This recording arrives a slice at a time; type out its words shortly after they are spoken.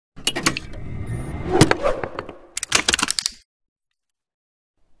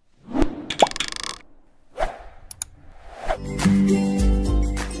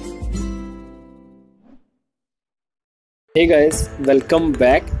Hey guys, welcome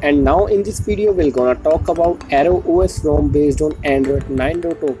back, and now in this video we're gonna talk about arrowOS ROM based on Android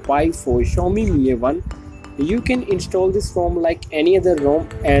 9.0 for Xiaomi MiA1. You can install this ROM like any other ROM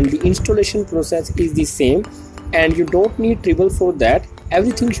and the installation process is the same, and you don't need Dribble for that.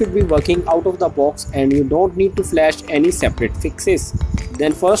 Everything should be working out of the box and you don't need to flash any separate fixes.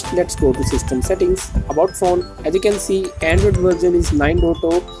 Then first let's go to system settings. About phone, as you can see, Android version is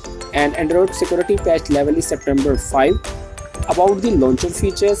 9.0 and Android security patch level is September 5. About the launcher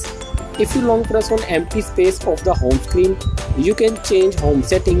features, if you long press on empty space of the home screen, you can change home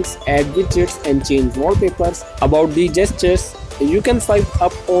settings, add widgets and change wallpapers. About the gestures, you can swipe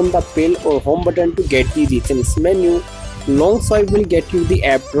up on the pill or home button to get the recents menu. Long swipe will get you the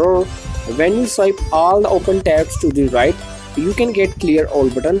app drawer. When you swipe all the open tabs to the right, you can get clear all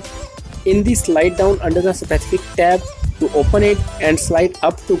button. In the slide down under the specific tab to open it and slide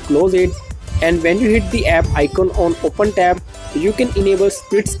up to close it. And when you hit the app icon on open tab, you can enable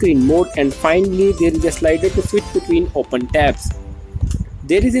split screen mode, and finally there is a slider to switch between open tabs.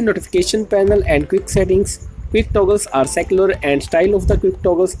 There is a notification panel and quick settings. Quick toggles are secular and style of the quick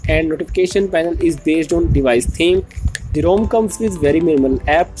toggles and notification panel is based on device theme. The ROM comes with very minimal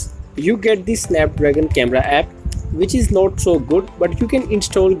apps. You get the Snapdragon camera app, which is not so good, but you can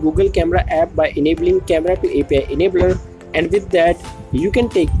install Google camera app by enabling camera to API enabler, and with that you can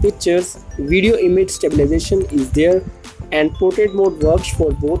take pictures. Video image stabilization is there and portrait mode works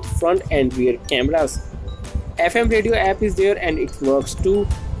for both front and rear cameras. FM radio app is there and it works too.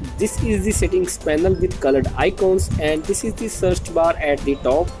 This is the settings panel with colored icons, and this is the search bar at the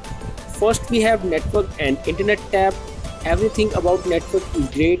top. First we have network and internet tab. Everything about network is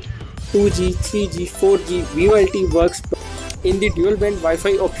great. 2G, 3G, 4G, VoLTE works. In the dual band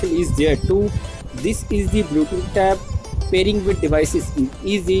Wi-Fi option is there too. This is the Bluetooth tab. Pairing with devices is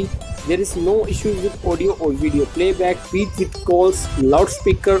easy. There is no issues with audio or video playback, be it with calls,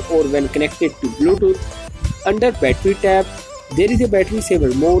 loudspeaker or when connected to Bluetooth. Under battery tab, there is a battery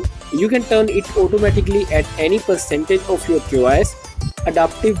saver mode. You can turn it automatically at any percentage of your choice.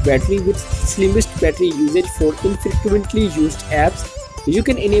 Adaptive battery with slimmest battery usage for infrequently used apps. You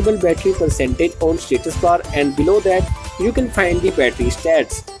can enable battery percentage on status bar, and below that you can find the battery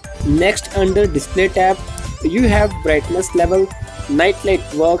stats. Next, under display tab, you have brightness level, night light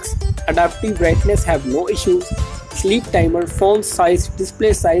works, adaptive brightness have no issues, sleep timer, font size,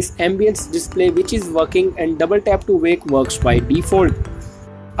 display size, ambience display which is working, and double tap to wake works by default.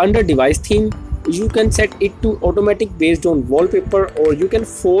 Under device theme, you can set it to automatic based on wallpaper, or you can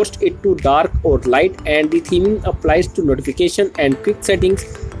force it to dark or light, and the theming applies to notification and quick settings,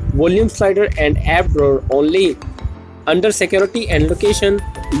 volume slider and app drawer only. Under security and location,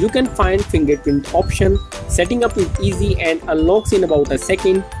 you can find fingerprint option. Setting up is easy and unlocks in about a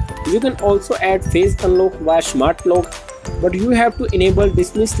second. You can also add face unlock via smart lock, but you have to enable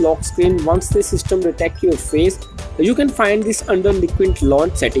dismiss lock screen once the system detects your face. You can find this under liquid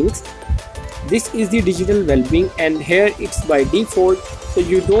launch settings. This is the digital well-being, and here it's by default, so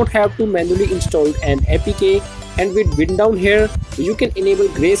you don't have to manually install an APK. And with wind down here, you can enable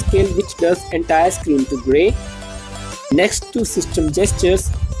grayscale which does entire screen to gray. Next to system gestures,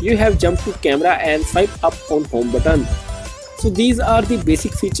 you have jump to camera and swipe up on home button. So these are the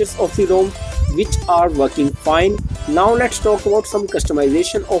basic features of the ROM which are working fine. Now let's talk about some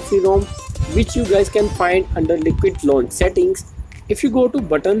customization of the ROM which you guys can find under liquid launch settings. If you go to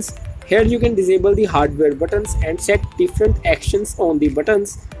buttons, here you can disable the hardware buttons and set different actions on the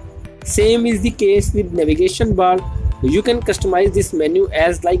buttons. Same is the case with navigation bar. You can customize this menu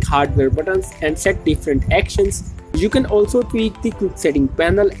as like hardware buttons and set different actions. You can also tweak the quick setting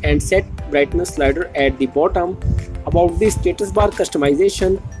panel and set brightness slider at the bottom. About the status bar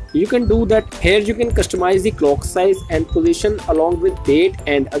customization, you can do that. Here you can customize the clock size and position along with date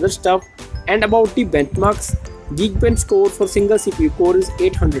and other stuff. And about the benchmarks, Geekbench score for single CPU core is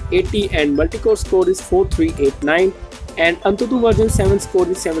 880 and multi-core score is 4389, and Antutu version 7 score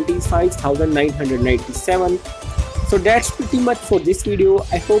is 75,997. So that's pretty much for this video.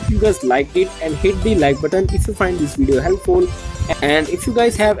 I hope you guys liked it, and hit the like button if you find this video helpful. And if you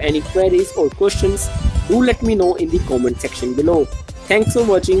guys have any queries or questions, do let me know in the comment section below. Thanks for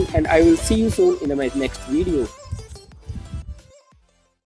watching, and I will see you soon in my next video.